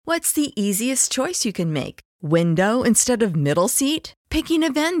What's the easiest choice you can make? Window instead of middle seat? Picking a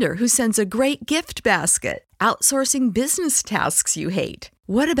vendor who sends a great gift basket? Outsourcing business tasks you hate?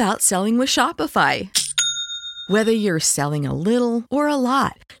 What about selling with Shopify? Whether you're selling a little or a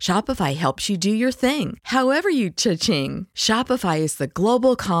lot, Shopify helps you do your thing, however you cha-ching. Shopify is the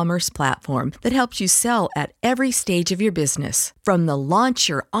global commerce platform that helps you sell at every stage of your business. From the launch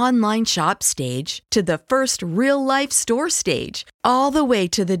your online shop stage to the first real-life store stage, all the way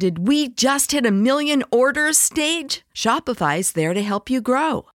to the did we just hit a million orders stage. Shopify's there to help you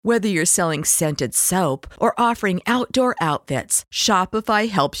grow. Whether you're selling scented soap or offering outdoor outfits, Shopify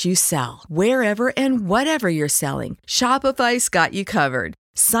helps you sell. Wherever and whatever you're selling, Shopify's got you covered.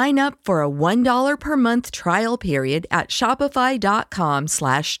 Sign up for a $1 per month trial period at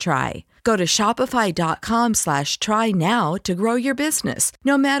shopify.com/try. Go to shopify.com/try now to grow your business,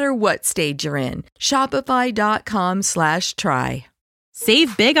 no matter what stage you're in. Shopify.com/try.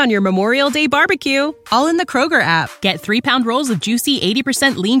 Save big on your Memorial Day barbecue, all in the Kroger app. Get 3-pound rolls of juicy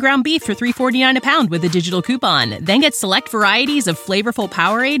 80% lean ground beef for $3.49 a pound with a digital coupon. Then get select varieties of flavorful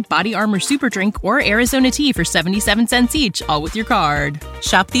Powerade, Body Armor Super Drink, or Arizona tea for 77 cents each, all with your card.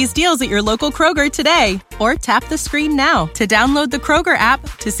 Shop these deals at your local Kroger today, or tap the screen now to download the Kroger app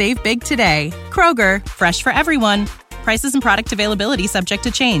to save big today. Kroger, fresh for everyone. Prices and product availability subject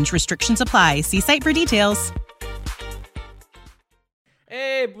to change. Restrictions apply. See site for details.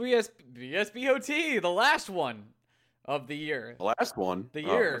 Hey, BSBOT, the last one of the year. The last one? The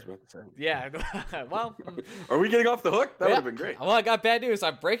year. I was about to say. Yeah. Well. Are we getting off the hook? That would have been great. Well, I got bad news.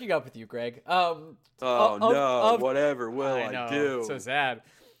 I'm breaking up with you, Greg. Whatever will I do? So sad.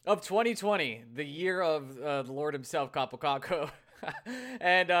 Of 2020, the year of the Lord himself, Capo Caco.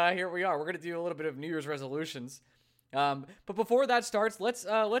 And here we are. We're going to do a little bit of New Year's resolutions. But before that starts, let's do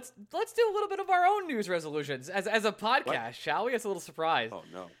a little bit of our own news resolutions as a podcast, shall we? It's a little surprise. Oh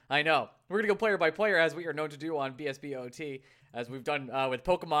no, I know. We're gonna go player by player as we are known to do on BSBOT, as we've done with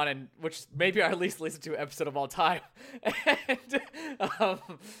Pokemon, and which may be our least listened to episode of all time, and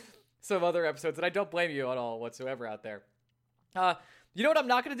some other episodes. And I don't blame you at all whatsoever out there. You know what I'm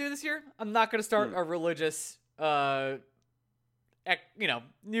not gonna do this year? I'm not gonna start a religious, I'm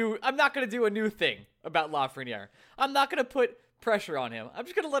not gonna do a new thing about Lafreniere. I'm not gonna put pressure on him. I'm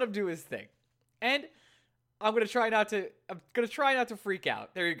just gonna let him do his thing, and I'm gonna try not to freak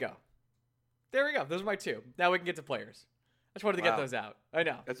out. There you go. There we go. Those are my two. Now we can get to players. I just wanted to get those out. I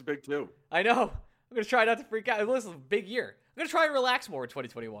know. That's a big two. I know. I'm gonna try not to freak out. Listen, big year. I'm gonna try and relax more in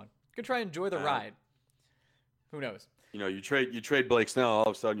 2021. I'm gonna try and enjoy the ride. Who knows? You know, you trade Blake Snell, all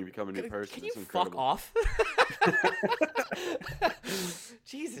of a sudden you become a new person. Can you fuck off?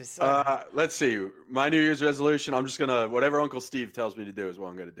 Jesus. Let's see. My New Year's resolution, I'm just going to, whatever Uncle Steve tells me to do is what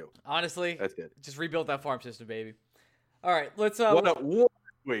I'm going to do. Honestly, that's it. Just rebuild that farm system, baby. All right, let's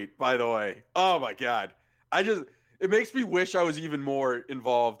wait, by the way. Oh my God. It makes me wish I was even more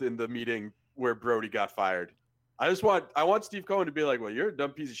involved in the meeting where Brody got fired. I want Steve Cohen to be like, well, you're a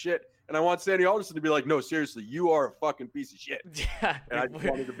dumb piece of shit. And I want Sandy Alderson to be like, no, seriously, you are a fucking piece of shit. Yeah. And I just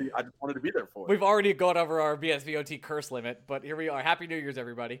wanted to be there for it. We've already gone over our BSVOT curse limit, but here we are. Happy New Year's,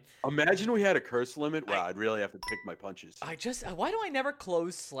 everybody. Imagine we had a curse limit. Wow, I'd really have to pick my punches. Why do I never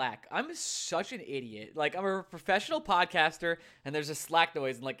close Slack? I'm such an idiot. Like, I'm a professional podcaster, and there's a Slack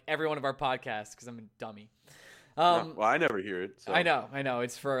noise in like every one of our podcasts because I'm a dummy. Well, I never hear it. So. I know.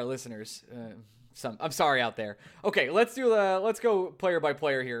 It's for our listeners. I'm sorry out there. Okay, let's go player by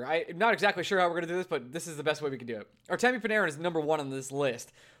player here. I'm not exactly sure how we're going to do this, but this is the best way we can do it. Artemi Panarin is number 1 on this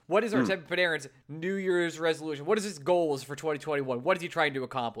list. What is Artemi Panarin's New Year's resolution? What is his goals for 2021? What is he trying to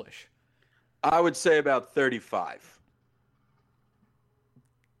accomplish? I would say about 35.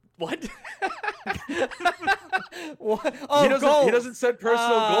 What? What? Oh, he doesn't set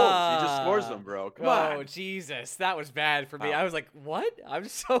personal goals. He just scores them, bro. Come on. Oh, Jesus. That was bad for me. I was like, what? I'm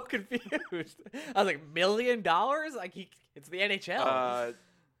so confused. I was like, $1 million? Like, it's the NHL.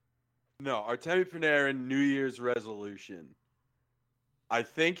 No, Artemi Panarin, New Year's resolution. I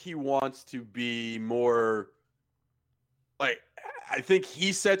think he wants to be more, like, I think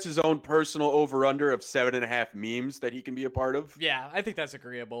he sets his own personal over-under of 7.5 memes that he can be a part of. Yeah, I think that's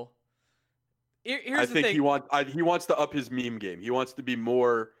agreeable. I think he wants to up his meme game. He wants to be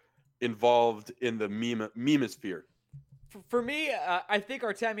more involved in the memosphere. For me, I think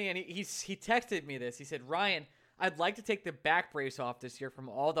Artemi, and he texted me this. He said, Ryan, I'd like to take the back brace off this year from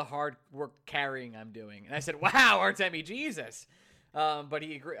all the hard work carrying I'm doing. And I said, wow, Artemi, Jesus. But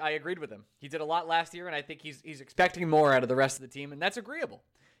I agreed with him. He did a lot last year, and I think he's expecting more out of the rest of the team, and that's agreeable.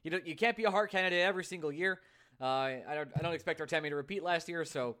 You can't be a Hart candidate every single year. I don't expect Artemi to repeat last year,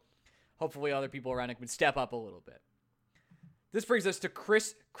 so hopefully other people around him can step up a little bit. This brings us to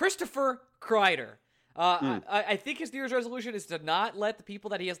Christopher Kreider. I think his New Year's resolution is to not let the people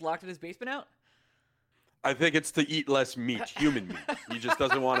that he has locked in his basement out. I think it's to eat less meat, human meat. He just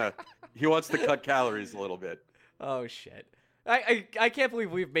doesn't want to. He wants to cut calories a little bit. Oh shit! I can't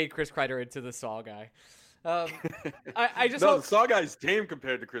believe we've made Chris Kreider into the Saw guy. I just no, hope... the Saw guy's tame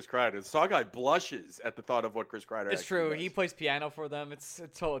compared to Chris Kreider. The Saw guy blushes at the thought of what Chris Kreider. It's true. Does. He plays piano for them. It's a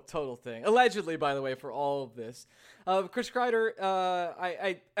total thing. Allegedly, by the way, for all of this, Chris Kreider,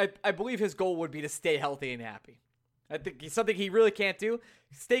 I believe his goal would be to stay healthy and happy. I think it's something he really can't do.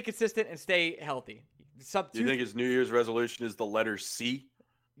 Stay consistent and stay healthy. Do you think his New Year's resolution is the letter C?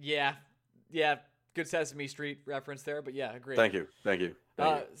 Yeah. Good Sesame Street reference there, but yeah, great. Thank you.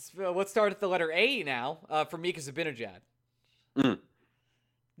 So let's start at the letter A now for Mika Zibanejad.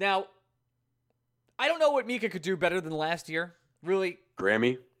 Now, I don't know what Mika could do better than last year. Really?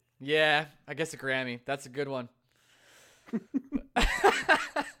 Grammy? Yeah, I guess a Grammy. That's a good one.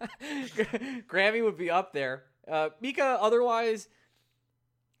 Grammy would be up there. Mika, otherwise,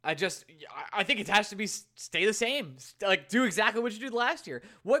 I think it has to be stay the same. Like, do exactly what you did last year.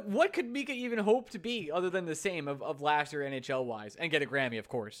 What could Mika even hope to be other than the same of last year NHL wise, and get a Grammy, of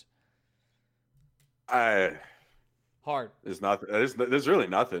course. Hard. There's nothing. There's really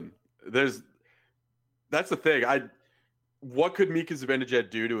nothing. That's the thing. What could Mika Zibanejad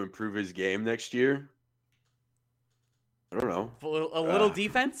do to improve his game next year? I don't know. A little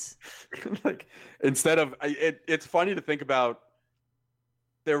defense. Like, instead of it's funny to think about.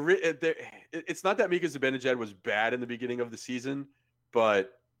 It's not that Mika Zibanejad was bad in the beginning of the season,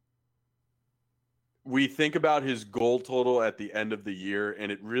 but we think about his goal total at the end of the year,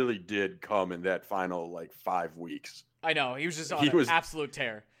 and it really did come in that final 5 weeks. I know he was just on an absolute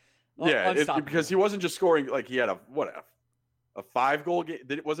tear. Yeah, because he wasn't just scoring he had a 5-goal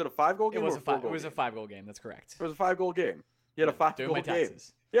game. Was it a 5-goal game? It was a 5-goal game. That's correct. It was a 5-goal game. He had a 5-goal game.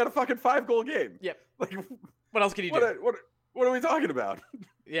 He had a fucking 5-goal game. Yep. What else can you do? What are we talking about?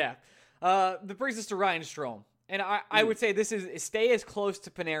 Yeah. That brings us to Ryan Strome. And I would say this is stay as close to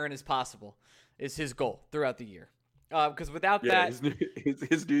Panarin as possible is his goal throughout the year. Because without that...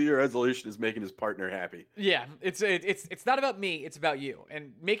 His New Year resolution is making his partner happy. Yeah. It's not about me. It's about you.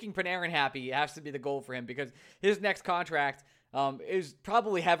 And making Panarin happy has to be the goal for him because his next contract is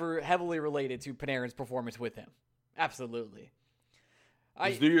probably heavily related to Panarin's performance with him. Absolutely.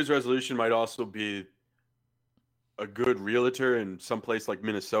 His New Year's resolution might also be a good realtor in some place like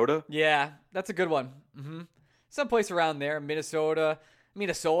Minnesota. Yeah, that's a good one. Mm-hmm. Someplace around there, Minnesota.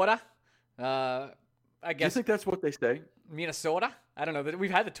 I guess. Do you think that's what they say? Minnesota? I don't know.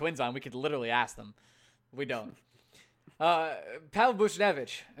 We've had the Twins on. We could literally ask them. We don't. Pavel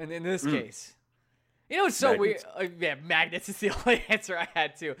Buchnevich, in this case. You know, it's so weird. Magnets is the only answer I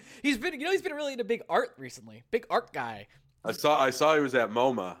had too. He's been really into big art recently. Big art guy. I saw he was at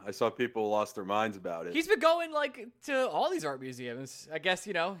MoMA. I saw people lost their minds about it. He's been going to all these art museums. I guess,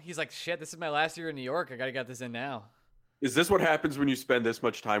 he's like, shit, this is my last year in New York. I got to get this in now. Is this what happens when you spend this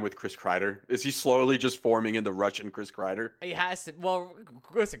much time with Chris Kreider? Is he slowly just forming into Russian Chris Kreider? He has to. Well,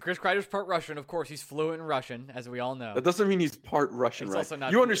 listen, Chris Kreider's part Russian. Of course, he's fluent in Russian, as we all know. That doesn't mean he's part Russian, he's right? Also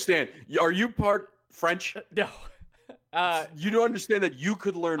not you understand. Are you part French? No. You don't understand that you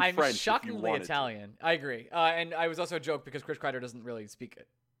could learn French. I'm shockingly Italian. I agree. And I was also a joke because Chris Kreider doesn't really speak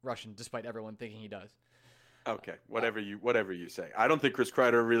Russian, despite everyone thinking he does. Okay, whatever you say. I don't think Chris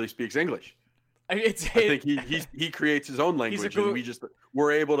Kreider really speaks English. I think he creates his own language, and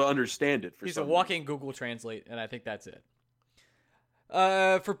we're able to understand it. He's a walking Google Translate, and I think that's it.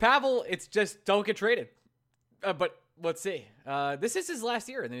 For Pavel, it's just don't get traded. But let's see. This is his last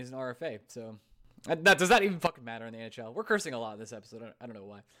year, and then he's an RFA, so. That does not even fucking matter in the NHL. We're cursing a lot in this episode. I don't know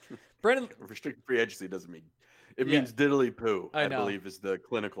why. Brandon restricted free agency doesn't mean it means diddly poo. I believe is the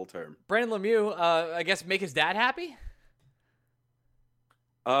clinical term. Brandon Lemieux, I guess make his dad happy.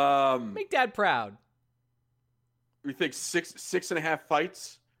 Make dad proud. We think 6.5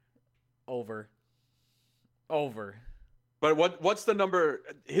 fights. Over. But what's the number?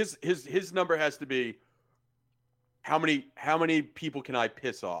 His number has to be. How many people can I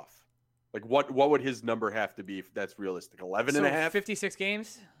piss off? Like, what would his number have to be if that's realistic? 11 and a half? 56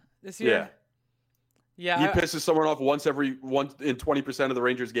 games this year? Yeah. He pisses someone off once in 20% of the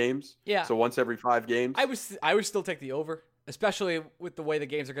Rangers games? Yeah. So once every 5 games? I would still take the over, especially with the way the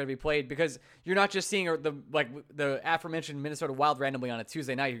games are going to be played, because you're not just seeing the aforementioned Minnesota Wild randomly on a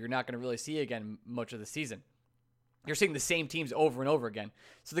Tuesday night. You're not going to really see again much of the season. You're seeing the same teams over and over again.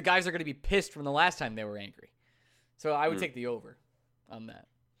 So the guys are going to be pissed from the last time they were angry. So I would take the over on that.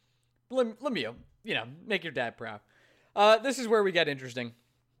 Lemieux, make your dad proud. This is where we get interesting.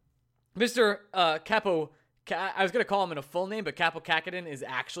 Mr. Capo I was going to call him in a full name, but Capo Kakinen is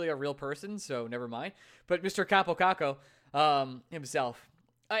actually a real person, so never mind. But Mr. Capo Caco himself,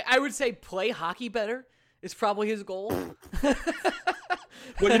 I would say play hockey better is probably his goal.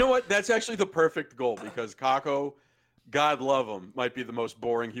 Well, you know what? That's actually the perfect goal because Kako, God love him, might be the most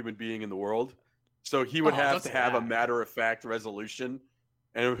boring human being in the world. So he would have to have a matter-of-fact resolution,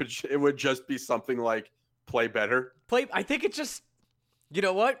 and it would just be something like play better. I think it just, you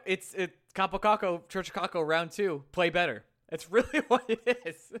know what? It's Capo Caco, Church of Caco, round 2. Play better. That's really what it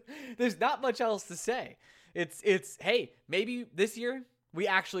is. There's not much else to say. It's hey, maybe this year we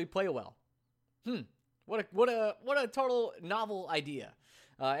actually play well. What a total novel idea.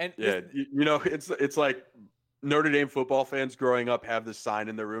 It's like Notre Dame football fans growing up have this sign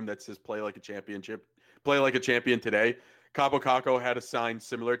in their room that says play like a champion today. Capo Caco had a sign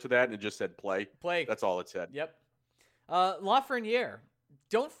similar to that and it just said play. That's all it said. Yep. Lafreniere,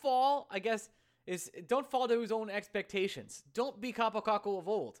 don't fall to his own expectations. Don't be Capo Caco of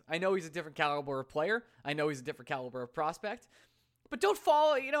old. I know he's a different caliber of player. I know he's a different caliber of prospect, but don't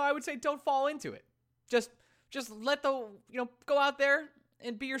fall, I would say don't fall into it. Just let go out there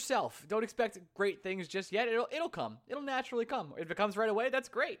and be yourself. Don't expect great things just yet. It'll come. It'll naturally come. If it comes right away, that's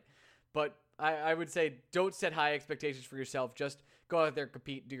great. But I would say don't set high expectations for yourself. Just go out there,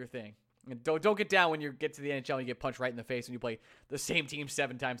 compete, do your thing. And don't get down when you get to the NHL and you get punched right in the face when you play the same team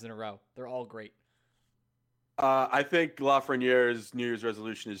 7 times in a row. They're all great. I think Lafreniere's New Year's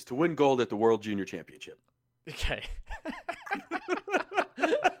resolution is to win gold at the World Junior Championship. Okay.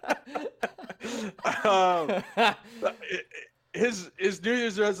 His New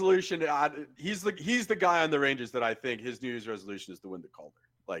Year's resolution, he's the guy on the Rangers that I think his New Year's resolution is to win the Calder.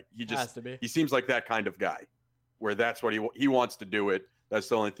 Like he seems like that kind of guy, where that's what he wants to do it. That's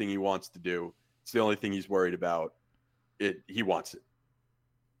the only thing he wants to do. It's the only thing he's worried about. He wants it.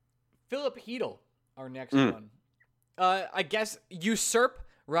 Philip Hedl, our next one. I guess usurp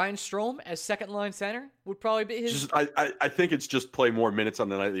Ryan Strome as second line center would probably be his. I think it's just play more minutes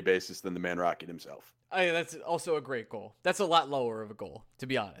on a nightly basis than the Man Rocket himself. That's also a great goal. That's a lot lower of a goal, to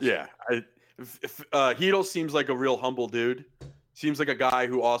be honest. Yeah. Hedl seems like a real humble dude. Seems like a guy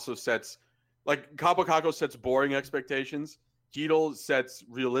who also sets, like Capo Caco sets boring expectations. Hedl sets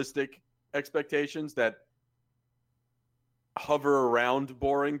realistic expectations that hover around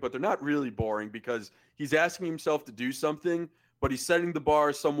boring, but they're not really boring because he's asking himself to do something, but he's setting the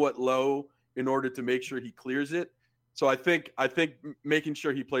bar somewhat low in order to make sure he clears it. So I think making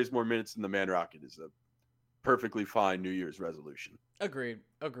sure he plays more minutes than the Man Rocket is a perfectly fine New Year's resolution. Agreed.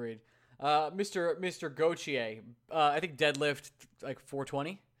 Mr. Gauthier, I think deadlift like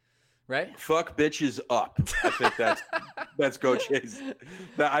 420, right? Fuck bitches up. I think that's Gauthier's.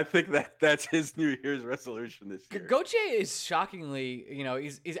 I think that's his New Year's resolution this year. Gauthier is shockingly,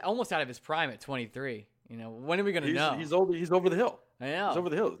 he's almost out of his prime at 23. When are we going to know? He's over the hill. I know. He's over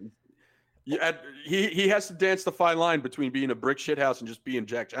the hill. He has to dance the fine line between being a brick shithouse and just being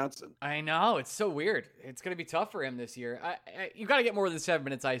Jack Johnson. I know. It's so weird. It's going to be tough for him this year. You got to get more than 7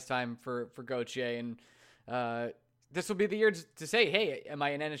 minutes ice time for Gauthier. And this will be the year to say, hey, am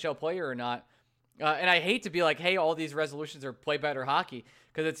I an NHL player or not? And I hate to be like, hey, all these resolutions are play better hockey,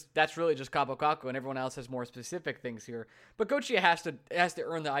 because that's really just Capo Caco, and everyone else has more specific things here. But Gauthier has to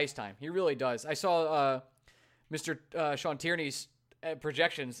earn the ice time. He really does. I saw Mr. Sean Tierney's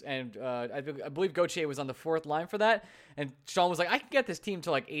projections, and I believe Gauthier was on the 4th line for that, and Sean was like, I can get this team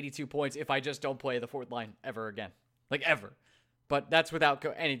to like 82 points if I just don't play the 4th line ever again, like ever. But that's without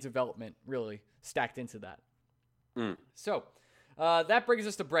any development really stacked into that. So that brings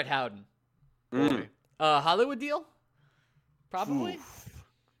us to Brett Howden. Hollywood deal, probably.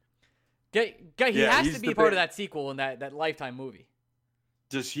 He has to be part of that sequel in that Lifetime movie.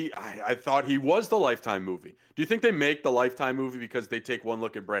 Does he? I thought he was the Lifetime movie. Do you think they make the Lifetime movie because they take one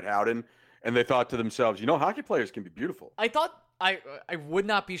look at Brett Howden and they thought to themselves, hockey players can be beautiful? I thought I would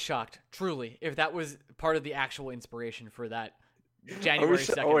not be shocked, truly, if that was part of the actual inspiration for that January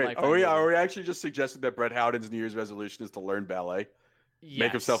 2nd Lifetime movie. Are we actually just suggesting that Brett Howden's New Year's resolution is to learn ballet? Yes.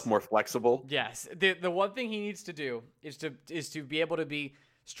 Make himself more flexible? Yes. The one thing he needs to do is to be able to be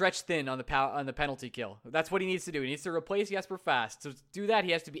stretched thin on the penalty kill. That's what he needs to do. He needs to replace Jesper Fast. So to do that,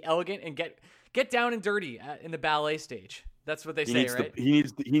 he has to be elegant and get down and dirty in the ballet stage. That's what they say, right? He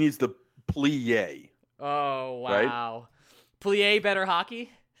needs the plie. Oh, wow. Right? Plie better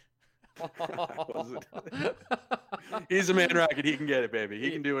hockey? He's a Man Rocket. He can get it, baby. He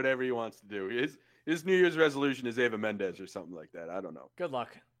can do whatever he wants to do. His New Year's resolution is Eva Mendes or something like that. I don't know. Good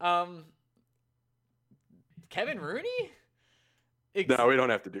luck. Kevin Rooney? No, we don't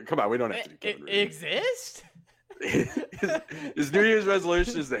have to do. Come on, we don't have to do Kevin Rooney. Exist? His New Year's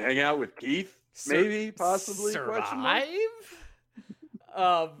resolution is to hang out with Keith. Maybe, possibly. question mark?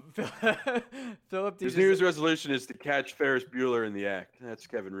 Survive? Philip His New Year's resolution is to catch Ferris Bueller in the act. That's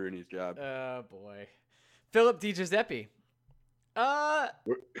Kevin Rooney's job. Oh, boy. Philip DiGiuseppe.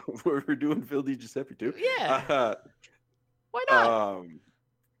 We're doing Phil DiGiuseppe, too? Yeah. Why not?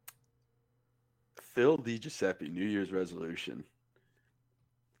 Phil DiGiuseppe, New Year's resolution.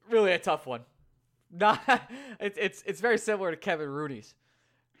 Really a tough one. Not. It's very similar to Kevin Rooney's.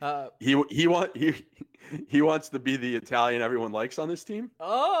 He wants to be the Italian everyone likes on this team.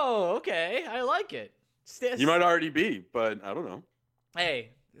 Oh, okay. I like it. He might already be, but I don't know. Hey,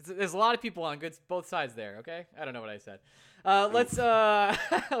 there's a lot of people on both sides there. Okay, I don't know what I said. Let's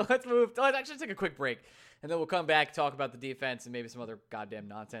move. Let's actually take a quick break, and then we'll come back, talk about the defense and maybe some other goddamn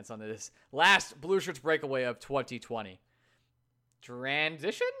nonsense on this last Blue Shirts breakaway of 2020.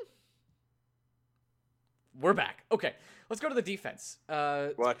 Transition. We're back. Okay, let's go to the defense.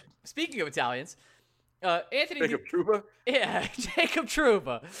 What? Speaking of Italians, Anthony Jacob Trouba? Yeah, Jacob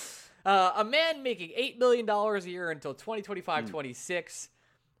Trouba. A man making $8 million a year until 2025-26.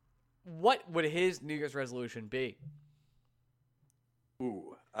 What would his New Year's resolution be?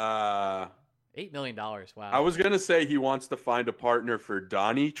 Ooh. $8 million. Wow. I was going to say he wants to find a partner for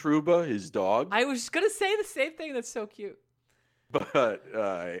Donnie Trouba, his dog. I was going to say the same thing. That's so cute. But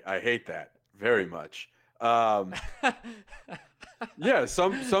I hate that very much. Yeah,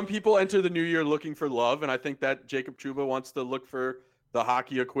 some people enter the new year looking for love, and I think that Jacob Trouba wants to look for the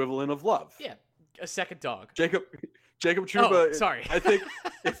hockey equivalent of love. Yeah, a second dog. Jacob Trouba. Oh, sorry. I think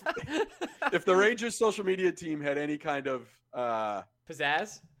if the Rangers social media team had any kind of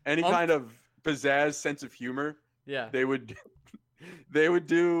pizzazz, kind of pizzazz, sense of humor, yeah, they would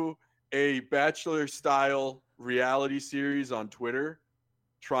do a Bachelor style reality series on Twitter,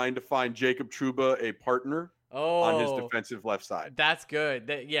 trying to find Jacob Trouba a partner on his defensive left side. That's good.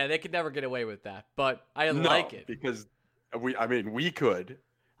 They could never get away with that, but I like it because we could.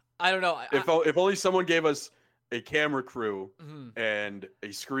 I don't know. If only someone gave us a camera crew and a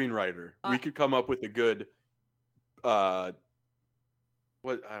screenwriter, we could come up with a good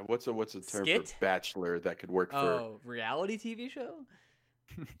what's a term skit? For Bachelor that could work for reality TV show?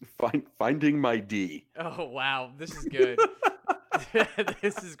 Finding My D. Oh wow, this is good.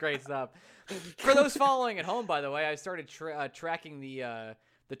 This is great stuff. For those following at home, by the way, I started tracking the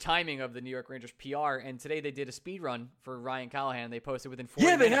timing of the New York Rangers PR, and today they did a speed run for Ryan Callahan. They posted within 40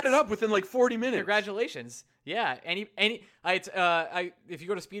 minutes. Yeah, they had it up within like 40 minutes. Congratulations. Yeah, if you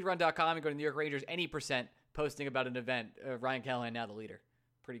go to speedrun.com and go to New York Rangers, any percent posting about an event, Ryan Callahan now the leader.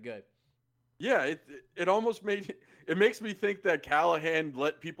 Pretty good. Yeah, it almost makes me think that Callahan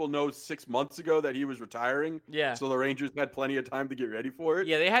let people know 6 months ago that he was retiring. Yeah. So the Rangers had plenty of time to get ready for it.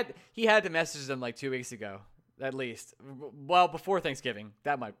 Yeah, he had to message them like 2 weeks ago, at least. Well, before Thanksgiving.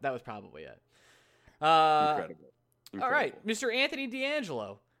 That was probably it. Incredible. All right, Mr. Anthony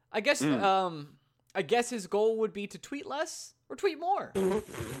D'Angelo. I guess his goal would be to tweet less or tweet more.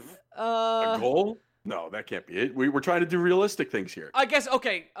 A goal? No, that can't be it. We're trying to do realistic things here. I guess,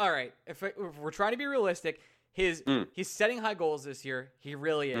 okay, all right. If we're trying to be realistic, he's setting high goals this year. He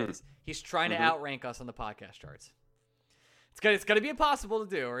really is. He's trying to outrank us on the podcast charts. It's gonna be impossible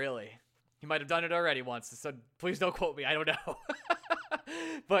to do, really. He might have done it already once, so please don't quote me. I don't know.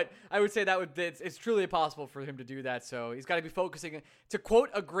 But I would say it's truly impossible for him to do that. So he's got to be focusing. To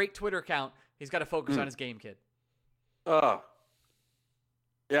quote a great Twitter account, he's got to focus on his game, kid. Yeah,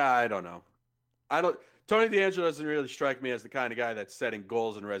 I don't know. Tony D'Angelo doesn't really strike me as the kind of guy that's setting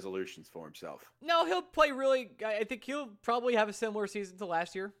goals and resolutions for himself. No, he'll play I think he'll probably have a similar season to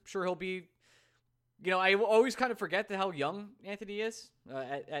last year. I'm sure he'll be, I always kind of forget how young Anthony is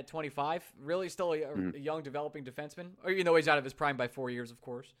at 25. Really still a young developing defenseman. Or, he's out of his prime by 4 years, of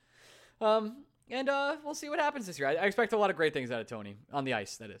course. And we'll see what happens this year. I expect a lot of great things out of Tony on the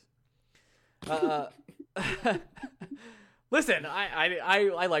ice, that is. Listen,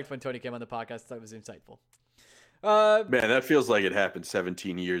 I liked when Tony came on the podcast. That was insightful. Man, that feels like it happened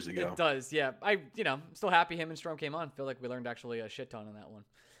 17 years ago. It does, yeah. I'm still happy him and Strome came on. Feel like we learned actually a shit ton on that one.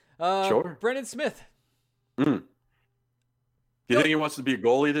 Sure. Brendan Smith. Do you think he wants to be a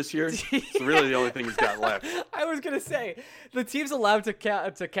goalie this year? It's really the only thing he's got left. I was going to say, the team's allowed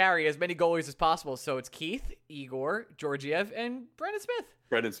to carry as many goalies as possible. So it's Keith, Igor, Georgiev, and Brendan Smith.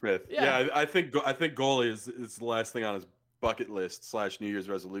 Brendan Smith. Yeah, I think goalie is the last thing on his bucket list / New Year's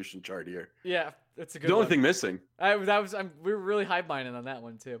resolution chart here. Yeah, that's a good The one. only thing missing. We were really hive minded on that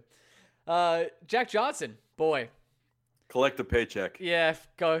one too. Jack Johnson, boy. Collect a paycheck. Yeah,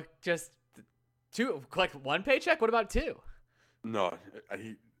 collect one paycheck. What about two? No,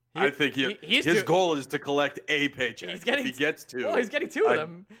 I think his goal is to collect a paycheck. If he gets two. Well, he's getting two of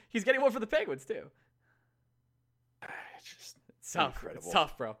them. He's getting one for the Penguins too. It's just tough. incredible. It's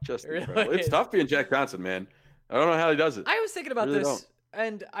tough, bro. Just it incredible. really It's is. tough being Jack Johnson, man. I don't know how he does it. I was thinking about Really this,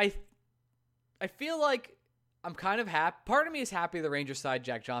 and I feel like I'm kind of happy. Part of me is happy the Rangers side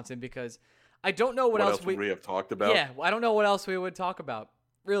Jack Johnson because I don't know what else would we have talked about? Yeah, I don't know what else we would talk about.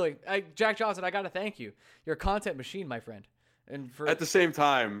 Really, Jack Johnson, I got to thank you. You're a content machine, my friend. And At the same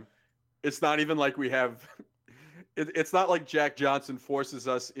time, it's not even like we have. It's not like Jack Johnson forces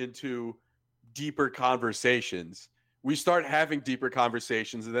us into deeper conversations. We start having deeper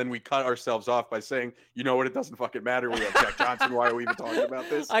conversations, and then we cut ourselves off by saying, "You know what? It doesn't fucking matter. We have Jack Johnson. Why are we even talking about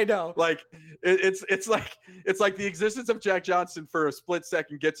this?" I know. Like it's like the existence of Jack Johnson for a split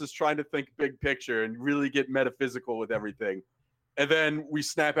second gets us trying to think big picture and really get metaphysical with everything. And then we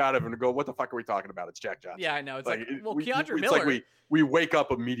snap out of it and go, what the fuck are we talking about? It's Jack Johnson. Yeah, I know. It's Keandre Keandre It's Miller. like we wake up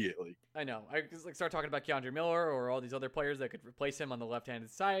immediately. I know. I just start talking about Keandre Miller or all these other players that could replace him on the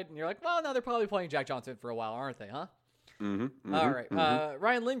left-handed side, and you're like, well, no, they're probably playing Jack Johnson for a while, aren't they? Huh? All right.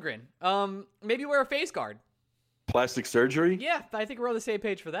 Ryan Lindgren. Maybe wear a face guard. Plastic surgery? Yeah, I think we're on the same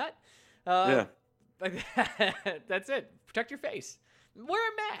page for that. Yeah. That's it. Protect your face. Wear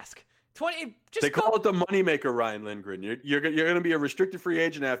a mask. They call it the moneymaker, Ryan Lindgren. You're going to be a restricted free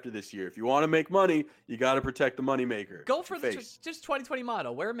agent after this year. If you want to make money, you got to protect the moneymaker. Go for the just 2020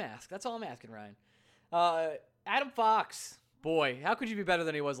 motto. Wear a mask. That's all I'm asking, Ryan. Adam Fox. Boy, how could you be better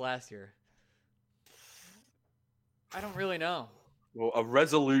than he was last year? I don't really know. Well, a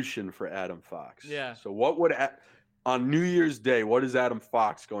resolution for Adam Fox. Yeah. So what would on New Year's Day, what is Adam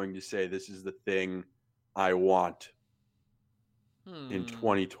Fox going to say? This is the thing I want in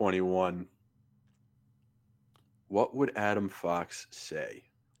 2021. What would Adam Fox say?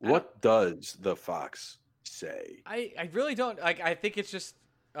 What does the Fox say? I really don't. I think it's just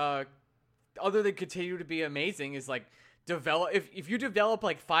other than continue to be amazing is like develop. If you develop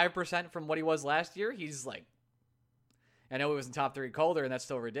like 5% from what he was last year, he's like. I know he was in top 3 Calder, and that's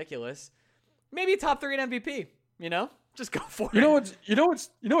still ridiculous. Maybe top 3 in MVP. You know, just go for it. You know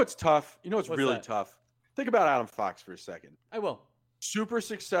what's tough. You know what's really that? tough. Think about Adam Fox for a second. I will. Super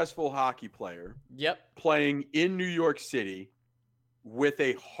successful hockey player. Yep. Playing in New York City with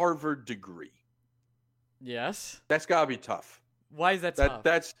a Harvard degree. Yes. That's gotta be tough. Why is that tough?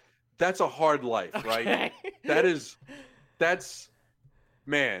 That's a hard life, right? That's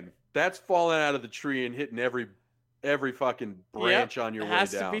falling out of the tree and hitting every fucking branch on your way down. It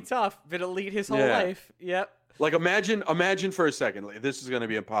has to be tough. Been elite his whole life. Yep. Like imagine for a second. Like, this is going to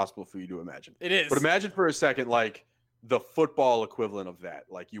be impossible for you to imagine. It is. But imagine for a second, like the football equivalent of that.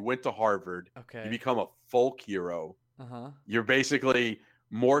 Like you went to Harvard. Okay. You become a folk hero. Uh-huh. You're basically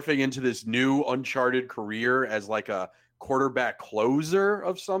morphing into this new uncharted career as like a quarterback closer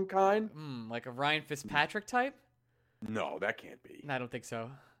of some kind. Like a Ryan Fitzpatrick type? No, that can't be. No, I don't think so.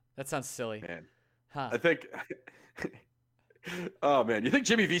 That sounds silly. Man. Huh. I think. Oh man, you think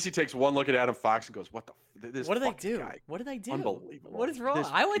Jimmy Vesey takes one look at Adam Fox and goes, "What the? What did I do? Guy. What did I do? Unbelievable. What is wrong? This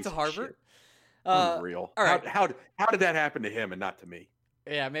I went to piece of Harvard. shit. Unreal. All right. How did that happen to him and not to me?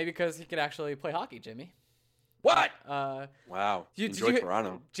 Yeah, maybe because he could actually play hockey, Jimmy. What? Wow. Enjoy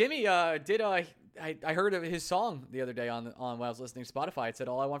Toronto. Jimmy did. I heard of his song the other day on when I was listening to Spotify. It said,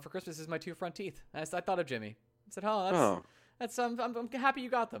 "All I want for Christmas is my 2 front teeth." And I thought of Jimmy. I said, that's I'm happy you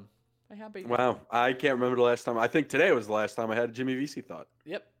got them. Wow, I can't remember the last time. I think today was the last time I had a Jimmy Vesey thought.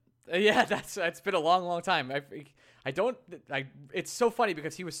 Yep. Yeah, it's been a long time. It's so funny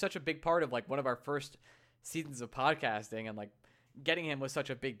because he was such a big part of like one of our first seasons of podcasting, and like getting him was such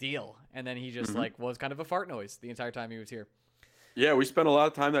a big deal. And then he just like was kind of a fart noise the entire time he was here. Yeah, we spent a lot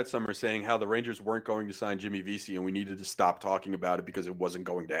of time that summer saying how the Rangers weren't going to sign Jimmy Vesey, and we needed to stop talking about it because it wasn't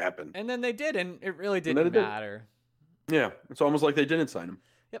going to happen. And then they did, and it really didn't matter. Yeah, it's almost like they didn't sign him.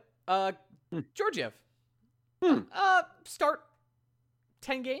 Yep. Georgiev. Start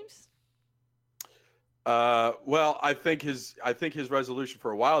 10 games. Well, I think his resolution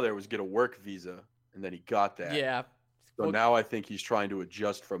for a while there was get a work visa, and then he got that. Yeah. So now I think he's trying to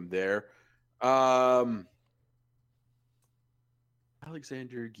adjust from there.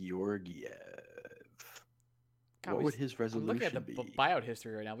 Alexander Georgiev. God, what would his resolution be? I'm looking at the buyout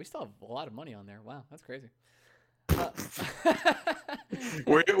history right now. We still have a lot of money on there. Wow, that's crazy.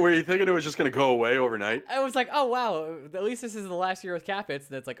 Were you thinking it was just going to go away overnight? I was like, oh wow, at least this is the last year with cap hits.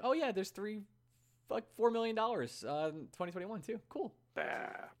 And it's like, oh yeah, there's $4 million in 2021 too. Cool.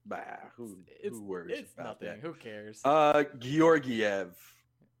 Who worries it's about nothing. that? Who cares? Georgiev.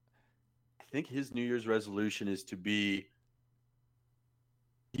 I think his New Year's resolution is to be.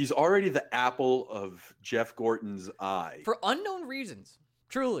 He's already the apple of Jeff Gorton's eye. For unknown reasons.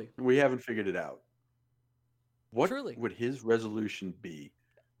 Truly. We haven't figured it out. What Truly. would his resolution be?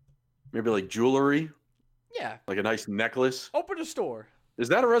 Maybe like jewelry, Yeah. like a nice necklace. Open a store. Is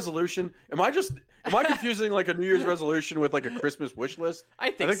that a resolution? Am I confusing like a New Year's resolution with like a Christmas wish list?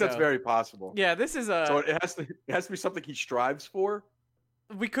 I think that's so. very possible. Yeah, this is a. So it has to be something he strives for.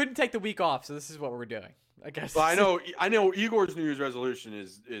 We couldn't take the week off, so this is what we're doing. I guess. Well, I know Igor's New Year's resolution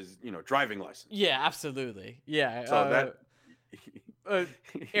is driving license. Yeah, absolutely. Yeah. So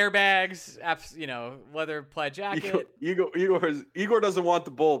airbags, leather plaid jacket. Igor doesn't want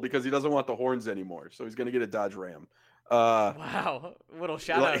the Bull because he doesn't want the horns anymore. So he's gonna get a Dodge Ram. Wow, little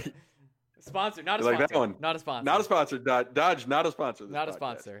shout out. Sponsor, not a sponsor. Like that one. Not a sponsor. Not a sponsor. Dodge, not a sponsor. Not a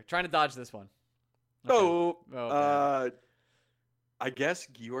sponsor. Trying to dodge this one. Okay. Okay. I guess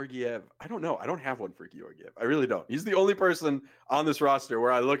Georgiev. I don't know. I don't have one for Georgiev. I really don't. He's the only person on this roster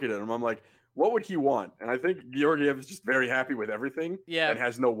where I look at him. I'm like, what would he want? And I think Georgiev is just very happy with everything. Yeah. And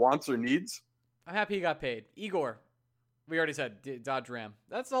has no wants or needs. I'm happy he got paid. Igor, we already said Dodge Ram.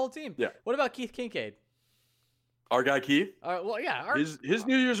 That's the whole team. Yeah. What about Keith Kincaid? Our guy Keith. Well, yeah. His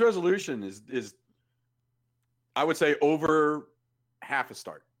New Year's resolution is, I would say, over half a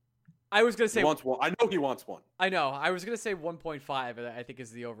start. I was gonna say he wants one. I know he wants one. I know. I was gonna say 1.5. I think is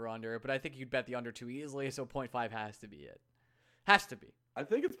the over under, but I think you'd bet the under too easily. So 0.5 has to be it. Has to be. I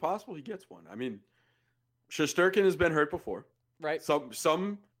think it's possible he gets one. I mean, Shesterkin has been hurt before. Right.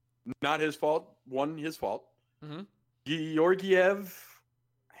 Some not his fault. One his fault. Mm-hmm. Georgiev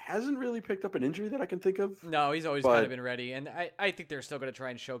hasn't really picked up an injury that I can think of. No, he's always kind of been ready, and I think they're still going to try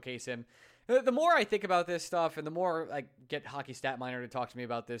and showcase him. The more I think about this stuff, and the more I get Hockey Stat Miner to talk to me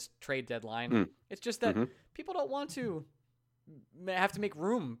about this trade deadline, it's just that people don't want to have to make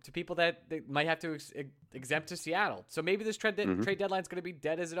room to people that they might have to exempt to Seattle. So maybe this trade deadline is going to be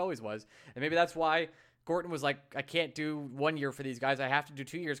dead as it always was, and maybe that's why Gorton was like, I can't do 1 year for these guys. I have to do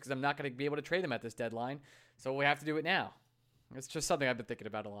 2 years because I'm not going to be able to trade them at this deadline. So we have to do it now. It's just something I've been thinking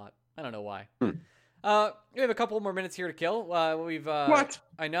about a lot. I don't know why. We have a couple more minutes here to kill. We've what?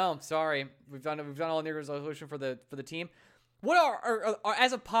 I know. Sorry, we've done all New Year's resolution for the team. What are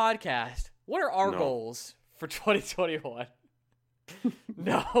as a podcast? What are our goals for 2021?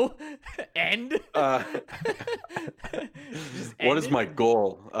 No, end. What is my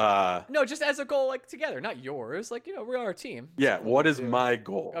goal? No, just as a goal, like together, not yours. Like we are a team. Yeah. What is my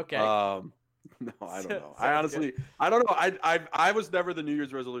goal? Okay. No, I don't know. I honestly, I don't know. I was never the New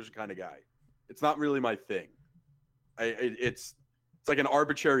Year's resolution kind of guy. It's not really my thing. It's like an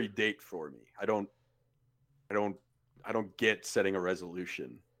arbitrary date for me. I don't get setting a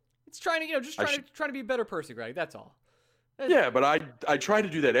resolution. It's trying to trying to be a better person, Greg. That's all. Yeah, but I try to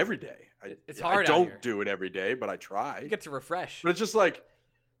do that every day. It's hard. I don't do it every day, but I try. You get to refresh. But it's just like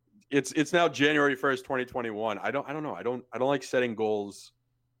it's now January 1st, 2021. I don't know. I don't like setting goals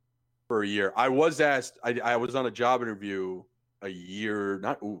for a year. I was asked. I was on a job interview a year.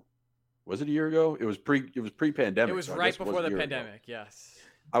 Was it a year ago? It was pre-pandemic. It was so right before the pandemic. Yes.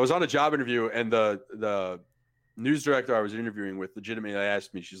 I was on a job interview, and the news director I was interviewing with legitimately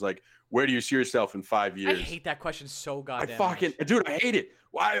asked me. She's like, "Where do you see yourself in 5 years?" I hate that question so goddamn. Dude, I hate it.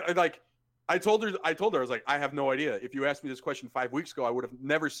 Why? I told her, I was like, I have no idea. If you asked me this question 5 weeks ago, I would have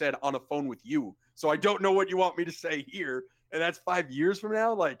never said on a phone with you. So I don't know what you want me to say here. And that's 5 years from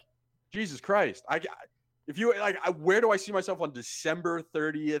now. Like, Jesus Christ. Where do I see myself on December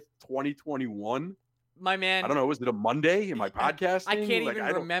 30th, 2021? My man. I don't know. Was it a Monday in my podcast? I can't even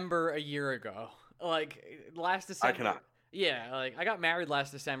remember a year ago. Like last December. I cannot. Yeah. Like I got married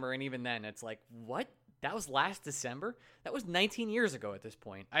last December. And even then it's like, what? That was last December? That was 19 years ago at this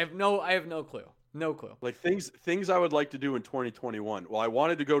point. I have no clue. No clue. Like things I would like to do in 2021. Well, I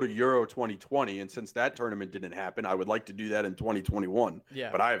wanted to go to Euro 2020, and since that tournament didn't happen, I would like to do that in 2021.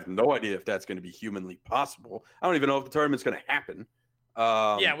 Yeah. But I have no idea if that's going to be humanly possible. I don't even know if the tournament's going to happen.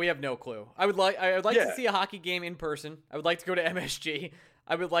 Yeah, we have no clue. I would like to see a hockey game in person. I would like to go to MSG.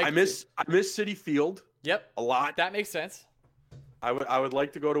 I miss Citi Field. Yep. A lot. That makes sense. I would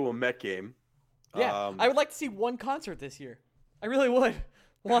like to go to a Met game. Yeah. I would like to see one concert this year. I really would.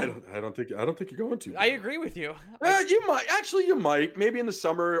 One. I don't think you're going to. I agree with you. You might. Actually, you might. Maybe in the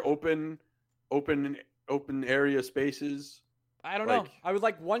summer, open area spaces. I don't know. I would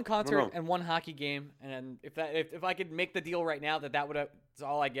like one concert and one hockey game, and if I could make the deal right now that's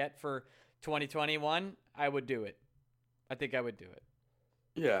all I get for 2021, I would do it. I think I would do it.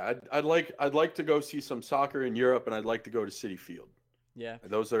 Yeah, I'd like to go see some soccer in Europe, and I'd like to go to Citi Field. Yeah,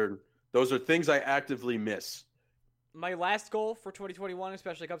 those are things I actively miss. My last goal for 2021,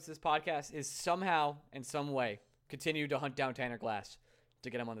 especially comes to this podcast, is somehow in some way continue to hunt down Tanner Glass to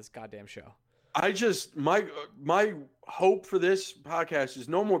get him on this goddamn show. my hope for this podcast is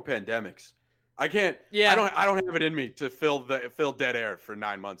no more pandemics. I can't. Yeah. I don't have it in me to fill dead air for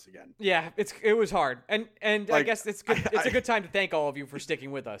 9 months again. Yeah, it was hard, and Like, I guess it's good. It's a good time to thank all of you for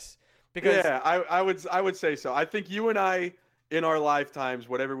sticking with us. Because yeah, I would say so. I think you and I, in our lifetimes,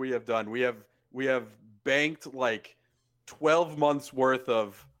 whatever we have done, we have banked like 12 months worth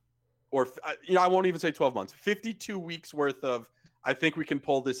of, or I won't even say 12 months, 52 weeks worth of. I think we can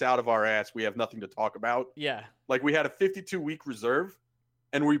pull this out of our ass. We have nothing to talk about. Yeah, Like we had a 52-week reserve,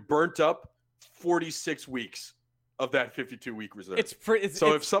 and we burnt up 46 weeks of that 52-week reserve.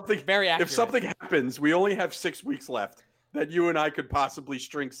 If something happens, we only have 6 weeks left that you and I could possibly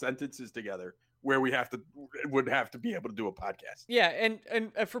string sentences together where would have to be able to do a podcast. Yeah,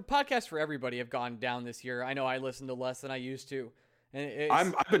 and for podcasts for everybody have gone down this year. I know I listened to less than I used to, and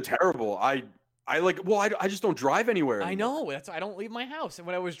I've been terrible. I just don't drive anywhere anymore. I know I don't leave my house, and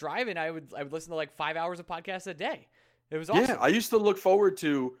when I was driving, I would listen to like 5 hours of podcasts a day. It was awesome. Yeah, I used to look forward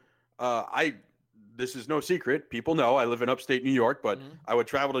to. This is no secret. People know I live in upstate New York, but I would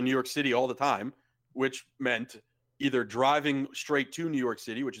travel to New York City all the time, which meant either driving straight to New York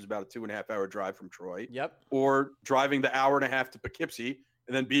City, which is about a 2.5-hour drive from Troy. Yep. Or driving the hour and a half to Poughkeepsie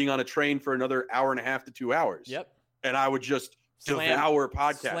and then being on a train for another hour and a half to 2 hours. Yep. And I would just devour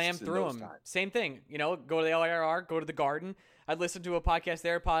podcasts. Slam through them. Same thing. Go to the LIRR, go to the Garden. I'd listen to a podcast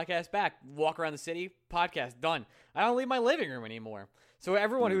there, podcast back, walk around the city, podcast done. I don't leave my living room anymore. So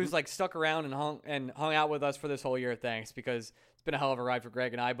everyone who's like stuck around and hung out with us for this whole year, thanks, because it's been a hell of a ride for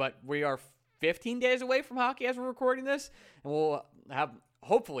Greg and I. But we are 15 days away from hockey as we're recording this, and we'll have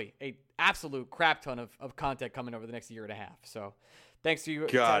hopefully a absolute crap ton of content coming over the next year and a half. So thanks to you,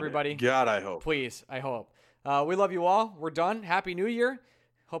 to everybody. God, I hope. Please, I hope. We love you all. We're done. Happy New Year.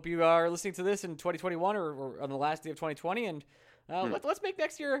 Hope you are listening to this in 2021 or on the last day of 2020, and let's make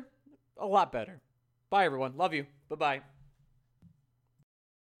next year a lot better. Bye, everyone. Love you. Bye-bye.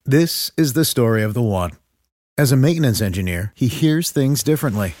 This is the story of the one. As a maintenance engineer, he hears things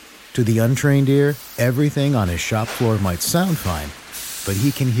differently. To the untrained ear, everything on his shop floor might sound fine, but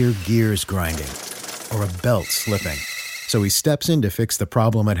he can hear gears grinding or a belt slipping. So he steps in to fix the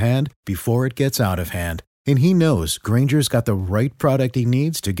problem at hand before it gets out of hand. And he knows Grainger's got the right product he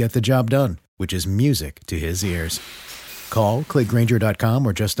needs to get the job done, which is music to his ears. Call, click Grainger.com,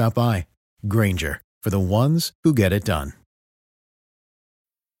 or just stop by. Grainger, for the ones who get it done.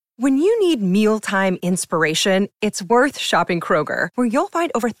 When you need mealtime inspiration, it's worth shopping Kroger, where you'll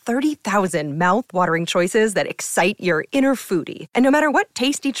find over 30,000 mouth-watering choices that excite your inner foodie. And no matter what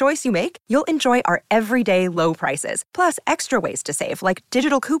tasty choice you make, you'll enjoy our everyday low prices, plus extra ways to save, like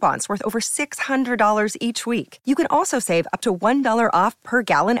digital coupons worth over $600 each week. You can also save up to $1 off per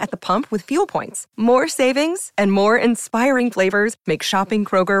gallon at the pump with fuel points. More savings and more inspiring flavors make shopping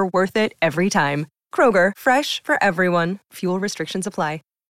Kroger worth it every time. Kroger, fresh for everyone. Fuel restrictions apply.